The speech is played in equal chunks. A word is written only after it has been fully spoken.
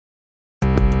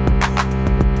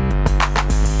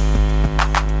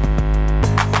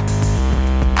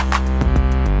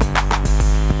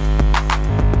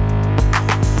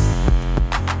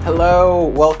Hello,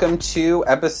 welcome to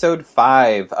episode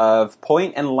 5 of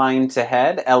Point and Line to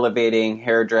Head, Elevating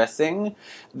Hairdressing,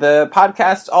 the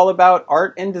podcast all about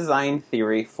art and design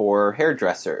theory for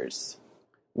hairdressers.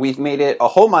 We've made it a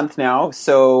whole month now,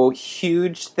 so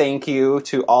huge thank you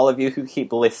to all of you who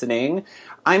keep listening.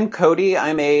 I'm Cody,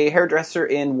 I'm a hairdresser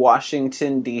in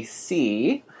Washington,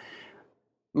 D.C.,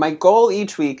 My goal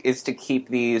each week is to keep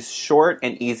these short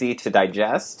and easy to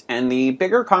digest, and the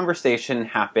bigger conversation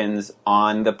happens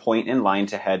on the Point in Line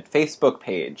to Head Facebook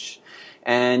page.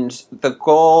 And the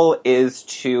goal is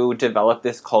to develop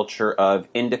this culture of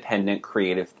independent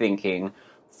creative thinking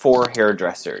for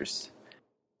hairdressers.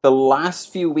 The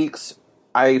last few weeks,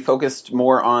 I focused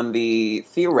more on the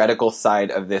theoretical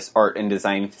side of this art and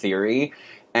design theory,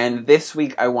 and this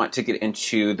week I want to get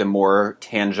into the more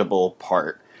tangible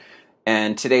part.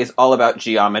 And today's all about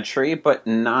geometry, but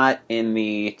not in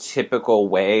the typical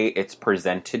way it's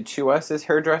presented to us as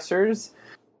hairdressers.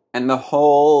 And the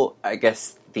whole,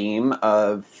 theme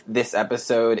of this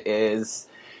episode is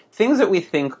things that we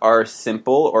think are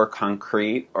simple or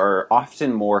concrete are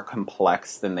often more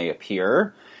complex than they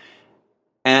appear.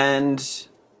 And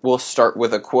we'll start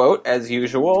with a quote, as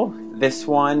usual. This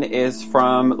one is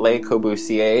from Le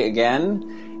Corbusier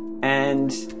again,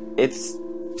 and it's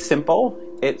simple.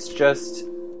 It's just,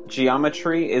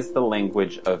 geometry is the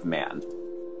language of man.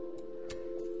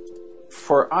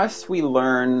 For us, we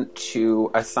learn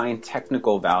to assign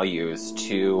technical values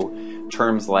to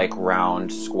terms like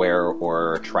round, square,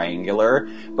 or triangular,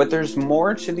 but there's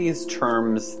more to these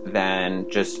terms than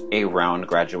just a round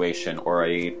graduation or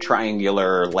a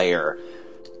triangular layer.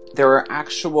 There are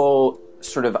actual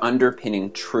sort of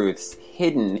underpinning truths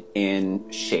hidden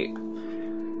in shape.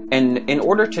 And in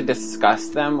order to discuss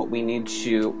them, we need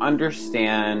to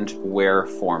understand where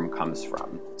form comes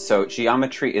from. So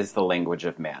geometry is the language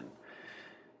of man.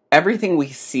 Everything we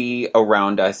see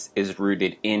around us is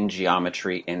rooted in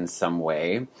geometry in some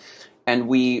way, and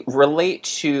we relate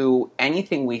to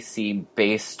anything we see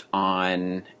based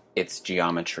on its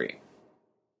geometry.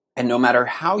 And no matter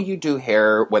how you do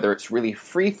hair, whether it's really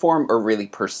freeform or really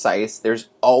precise, there's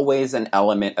always an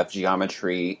element of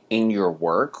geometry in your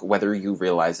work, whether you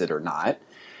realize it or not.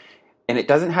 And it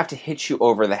doesn't have to hit you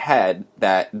over the head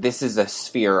that this is a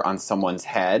sphere on someone's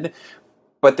head,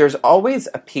 but there's always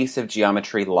a piece of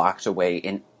geometry locked away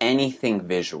in anything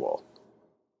visual.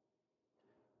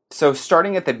 So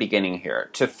starting at the beginning here,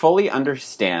 to fully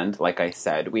understand, like I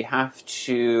said, we have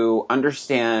to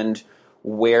understand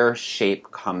where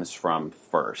shape comes from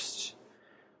first.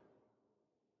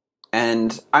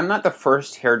 And I'm not the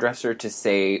first hairdresser to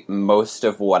say most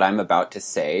of what I'm about to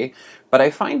say, but I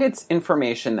find it's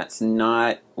information that's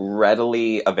not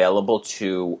readily available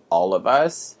to all of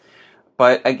us.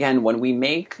 But again, when we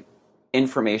make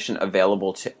information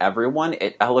available to everyone,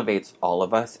 it elevates all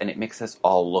of us and it makes us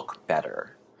all look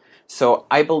better. So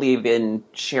I believe in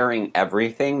sharing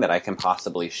everything that I can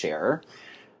possibly share.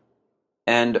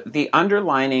 And the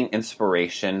underlining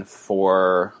inspiration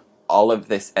for all of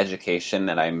this education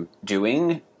that I'm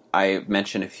doing, I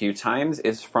mentioned a few times,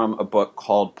 is from a book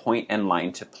called Point and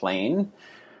Line to Plane.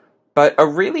 But a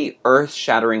really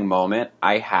earth-shattering moment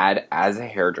I had as a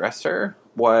hairdresser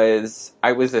was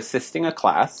I was assisting a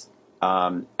class,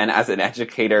 and as an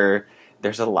educator,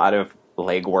 there's a lot of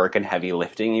legwork and heavy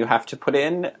lifting you have to put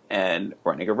in, and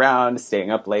running around, staying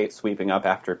up late, sweeping up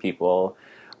after people.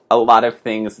 A lot of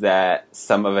things that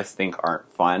some of us think aren't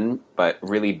fun, but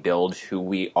really build who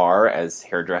we are as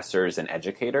hairdressers and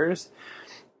educators.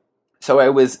 So I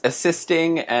was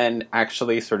assisting and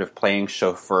actually sort of playing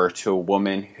chauffeur to a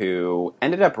woman who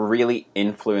ended up really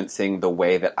influencing the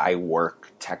way that I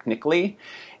work technically,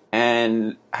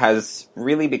 and has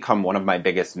really become one of my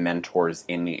biggest mentors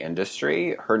in the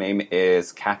industry. Her name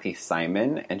is Kathy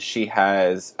Simon, and she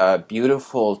has a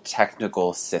beautiful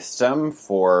technical system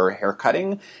for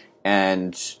haircutting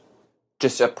and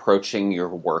just approaching your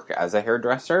work as a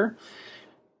hairdresser.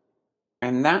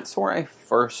 And that's where I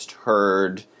first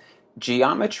heard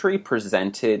geometry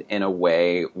presented in a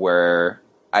way where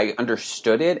I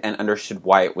understood it and understood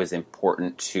why it was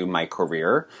important to my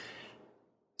career.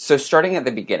 So starting at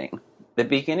the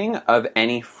beginning of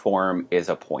any form is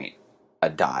a point, a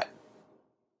dot.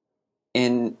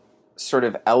 In sort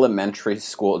of elementary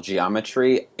school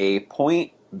geometry, a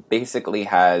point basically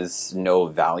has no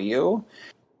value.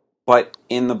 But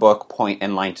in the book Point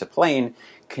and Line to Plane,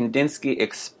 Kandinsky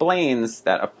explains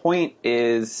that a point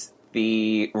is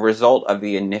the result of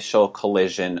the initial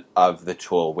collision of the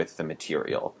tool with the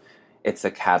material. It's a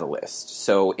catalyst.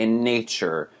 So in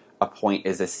nature, a point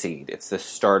is a seed. It's the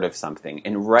start of something.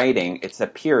 In writing, it's a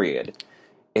period.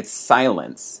 It's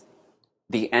silence.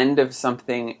 the end of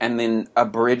something, and then a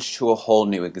bridge to a whole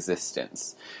new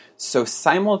existence. So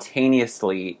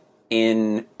simultaneously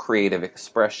in creative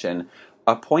expression,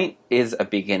 a point is a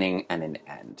beginning and an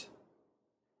end.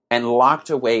 And locked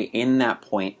away in that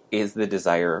point is the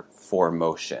desire for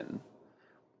motion.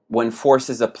 When force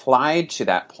is applied to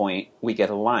that point, we get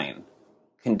a line.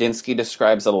 Kandinsky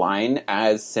describes a line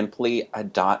as simply a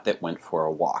dot that went for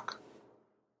a walk.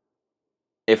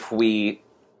 If we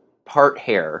part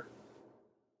hair,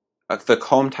 the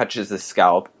comb touches the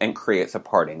scalp and creates a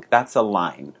parting. That's a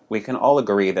line. We can all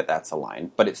agree that that's a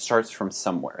line, but it starts from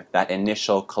somewhere, that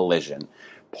initial collision,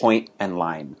 point and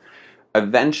line.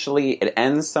 Eventually, it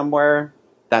ends somewhere.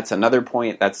 That's another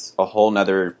point. That's a whole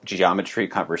nother geometry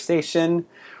conversation.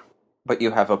 But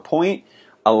you have a point,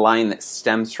 a line that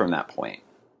stems from that point.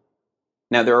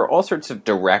 Now, there are all sorts of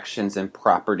directions and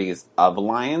properties of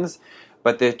lines,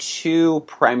 but the two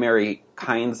primary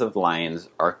kinds of lines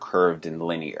are curved and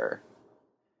linear.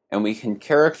 And we can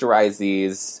characterize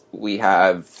these. We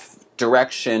have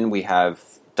direction, we have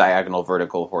diagonal,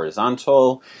 vertical,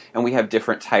 horizontal, and we have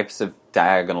different types of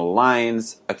diagonal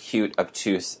lines, acute,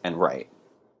 obtuse, and right.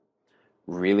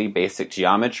 Really basic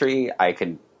geometry. I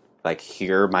could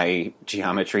hear my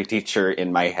geometry teacher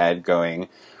in my head going,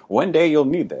 one day you'll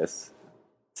need this.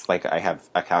 It's like I have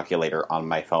a calculator on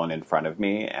my phone in front of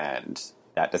me, and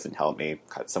that doesn't help me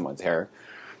cut someone's hair.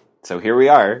 So here we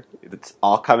are. It's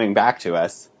all coming back to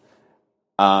us.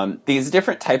 These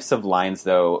different types of lines,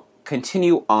 though,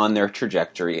 continue on their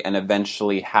trajectory and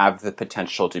eventually have the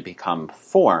potential to become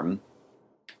form.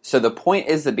 So the point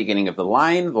is the beginning of the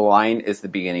line is the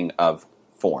beginning of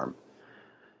form.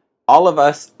 All of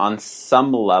us, on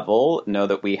some level, know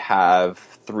that we have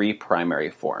three primary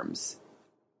forms.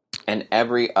 And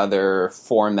every other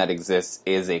form that exists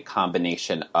is a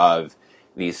combination of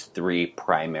these three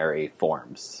primary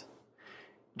forms.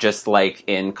 Just like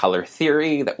in color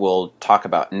theory that we'll talk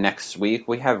about next week,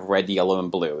 we have red, yellow,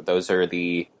 and blue. Those are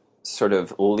the sort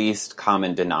of least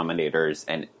common denominators,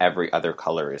 and every other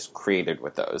color is created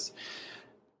with those.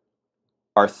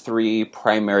 Our three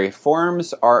primary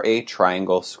forms are a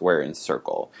triangle, square, and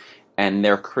circle, and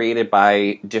they're created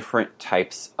by different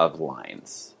types of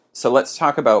lines. So let's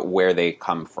talk about where they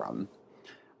come from.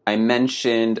 I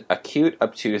mentioned acute,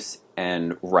 obtuse,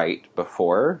 and right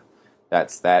before.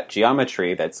 That's that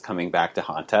geometry that's coming back to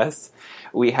haunt us.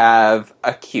 We have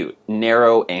acute,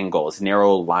 narrow angles,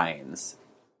 narrow lines.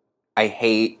 I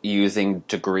hate using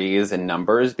degrees and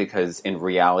numbers because in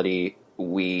reality,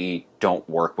 we don't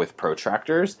work with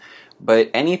protractors, but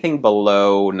anything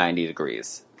below 90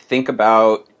 degrees. Think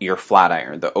about your flat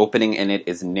iron. The opening in it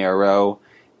is narrow.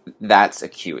 That's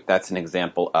acute. That's an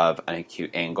example of an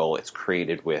acute angle. It's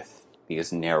created with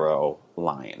these narrow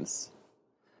lines.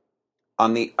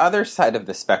 On the other side of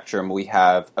the spectrum, we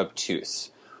have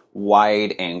obtuse,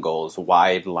 wide angles,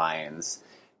 wide lines.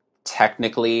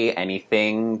 Technically,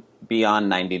 anything beyond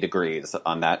 90 degrees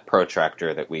on that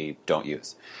protractor that we don't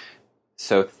use.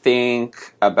 So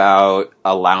think about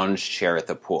a lounge chair at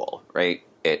the pool, right?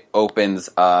 It opens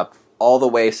up all the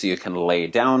way so you can lay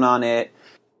down on it.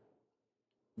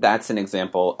 That's an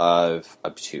example of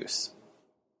obtuse.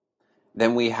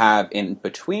 Then we have in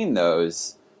between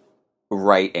those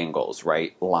right angles,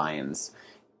 right lines.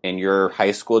 In your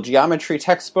high school geometry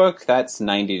textbook, that's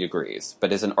 90 degrees.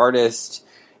 But as an artist,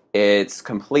 it's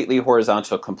completely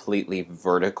horizontal, completely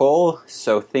vertical.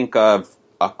 So think of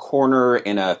a corner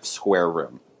in a square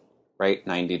room, right?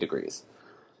 90 degrees.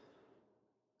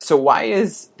 So why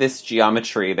is this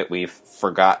geometry that we've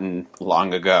forgotten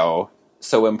long ago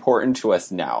so important to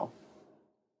us now?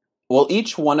 Well,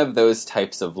 each one of those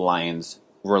types of lines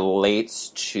relates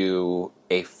to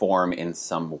a form in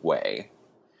some way.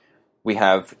 We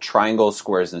have triangles,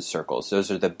 squares, and circles.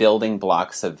 Those are the building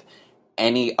blocks of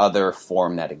any other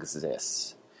form that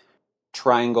exists.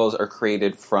 Triangles are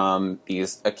created from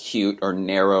these acute or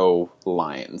narrow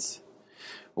lines.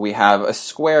 We have a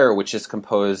square, which is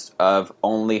composed of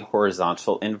only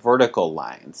horizontal and vertical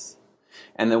lines.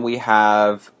 And then we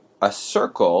have a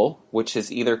circle, which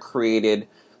is either created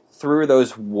through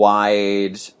those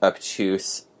wide,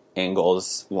 obtuse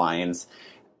angles, lines,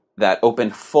 that open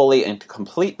fully and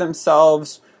complete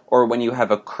themselves, or when you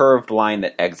have a curved line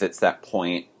that exits that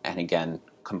point and again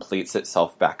completes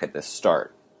itself back at the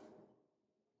start.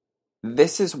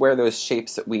 This is where those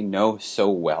shapes that we know so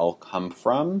well come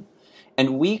from,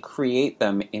 and we create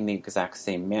them in the exact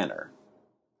same manner.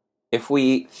 If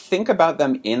we think about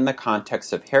them in the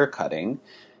context of haircutting,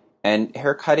 and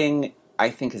haircutting, I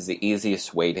think, is the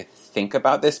easiest way to think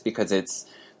about this because it's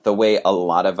the way a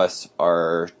lot of us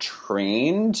are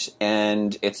trained,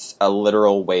 and it's a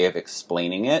literal way of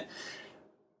explaining it.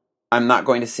 I'm not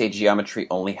going to say geometry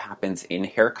only happens in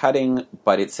haircutting,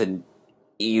 but it's an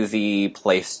easy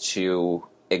place to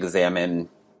examine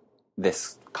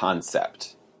this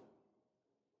concept.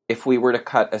 If we were to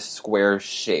cut a square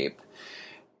shape,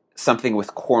 something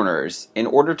with corners, in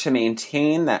order to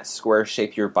maintain that square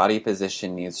shape, your body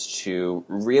position needs to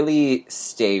really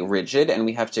stay rigid, and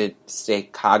we have to stay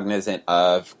cognizant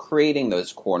of creating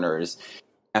those corners.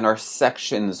 And our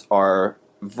sections are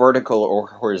vertical or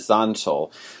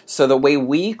horizontal. So the way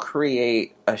we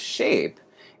create a shape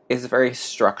is very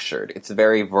structured. It's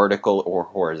very vertical or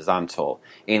horizontal,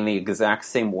 in the exact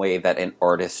same way that an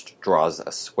artist draws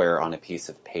a square on a piece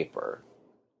of paper.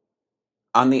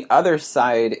 On the other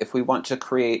side, if we want to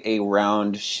create a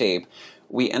round shape,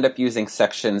 we end up using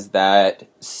sections that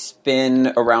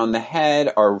spin around the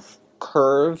head, are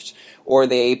curved, or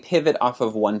they pivot off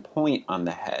of one point on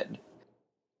the head.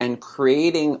 And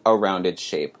creating a rounded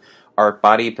shape, our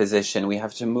body position, we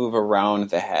have to move around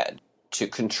the head to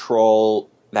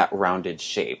control that rounded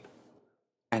shape.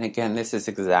 And again, this is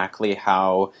exactly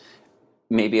how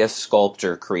maybe a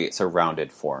sculptor creates a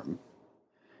rounded form.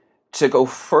 To go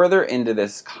further into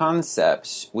this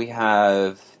concept, we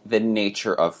have the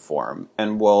nature of form.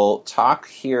 And we'll talk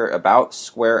here about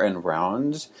square and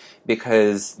round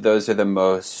because those are the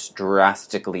most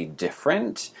drastically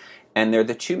different. And they're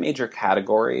the two major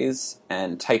categories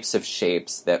and types of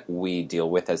shapes that we deal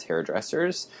with as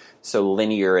hairdressers. So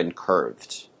linear and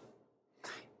curved.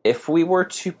 If we were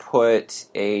to put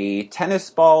a tennis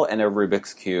ball and a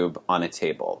Rubik's Cube on a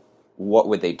table, what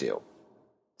would they do?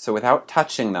 So without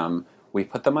touching them, we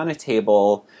put them on a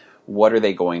table. What are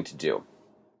they going to do?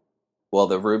 Well,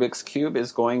 the Rubik's Cube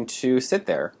is going to sit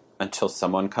there until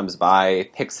someone comes by,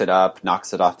 picks it up,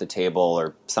 knocks it off the table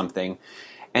or something,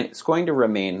 and it's going to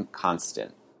remain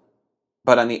constant.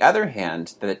 But on the other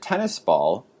hand, the tennis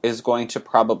ball is going to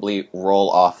probably roll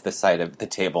off the side of the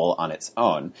table on its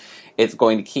own. It's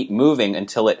going to keep moving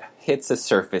until it hits a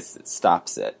surface that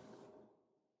stops it.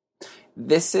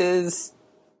 This is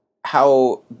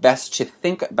how best to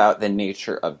think about the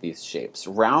nature of these shapes.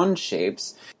 Round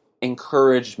shapes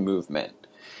encourage movement.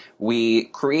 We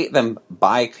create them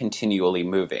by continually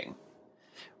moving.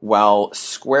 While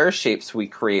square shapes we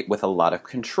create with a lot of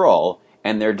control,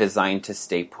 and they're designed to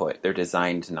stay put. They're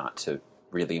designed not to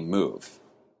really move.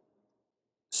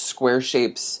 Square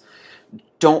shapes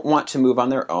don't want to move on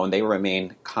their own. They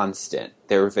remain constant.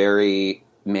 They're very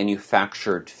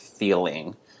manufactured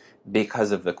feeling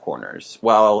because of the corners,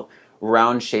 while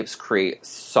round shapes create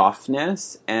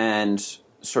softness and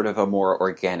sort of a more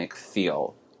organic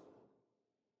feel.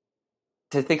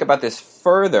 To think about this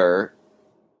further,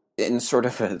 in sort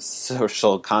of a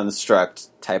social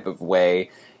construct type of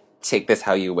way, take this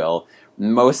how you will,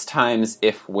 most times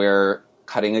if we're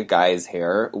cutting a guy's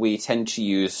hair, we tend to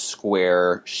use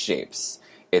square shapes.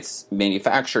 It's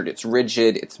manufactured, it's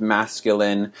rigid, it's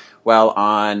masculine. While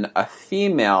on a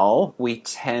female, we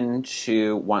tend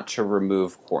to want to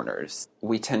remove corners.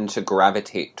 We tend to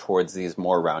gravitate towards these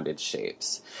more rounded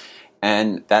shapes.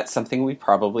 And that's something we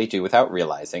probably do without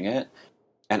realizing it.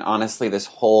 And honestly, this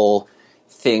whole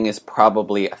thing is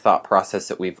probably a thought process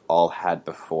that we've all had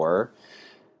before.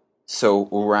 So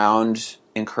round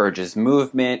encourages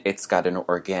movement, it's got an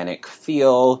organic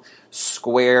feel.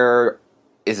 Square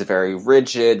is very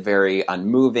rigid, very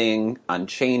unmoving,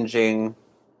 unchanging.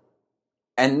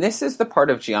 And this is the part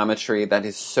of geometry that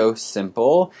is so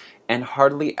simple and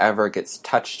hardly ever gets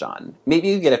touched on. Maybe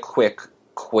you get a quick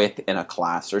quip in a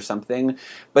class or something,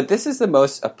 but this is the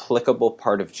most applicable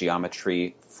part of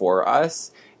geometry for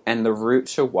us, and the root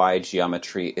to why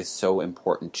geometry is so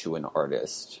important to an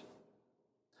artist.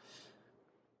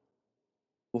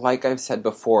 Like I've said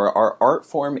before, our art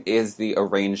form is the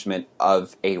arrangement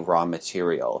of a raw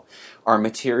material. Our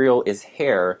material is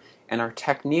hair, and our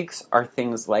techniques are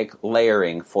things like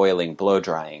layering, foiling, blow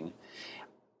drying.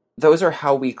 Those are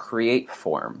how we create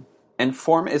form. And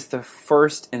form is the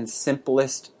first and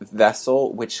simplest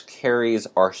vessel which carries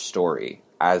our story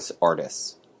as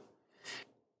artists.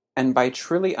 And by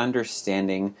truly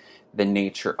understanding the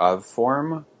nature of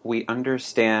form, we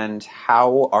understand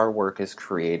how our work is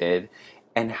created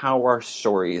and how our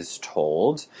story is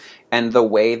told, and the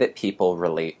way that people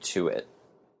relate to it.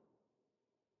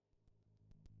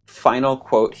 Final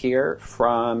quote here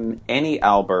from Annie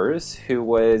Albers, who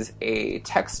was a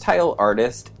textile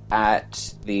artist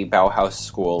at the Bauhaus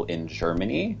School in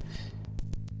Germany.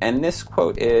 And this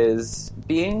quote is,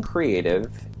 "Being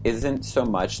creative isn't so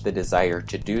much the desire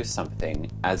to do something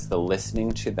as the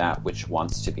listening to that which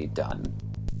wants to be done."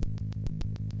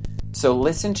 So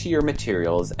listen to your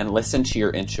materials and listen to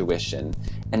your intuition,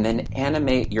 and then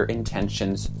animate your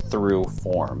intentions through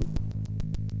form.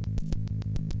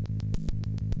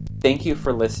 Thank you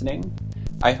for listening.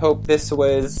 I hope this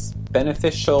was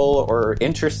beneficial or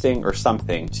interesting or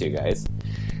something to you guys.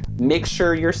 Make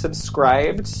sure you're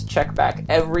subscribed. Check back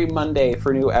every Monday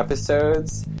for new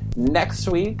episodes. Next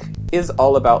week is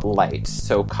all about light,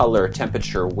 so color,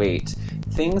 temperature, weight,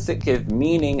 things that give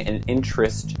meaning and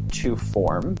interest to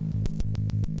form.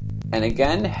 And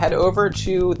again, head over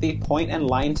to the Point and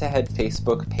Line to Head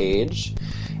Facebook page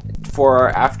for our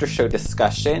after show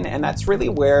discussion, and that's really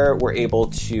where we're able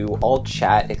to all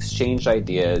chat, exchange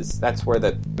ideas. That's where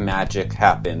the magic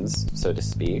happens, so to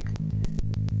speak.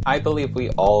 I believe we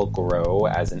all grow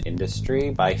as an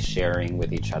industry by sharing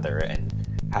with each other and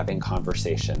having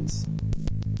conversations.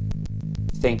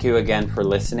 Thank you again for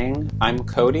listening. I'm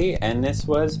Cody, and this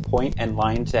was Point and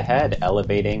Line to Head,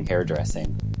 Elevating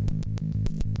Hairdressing.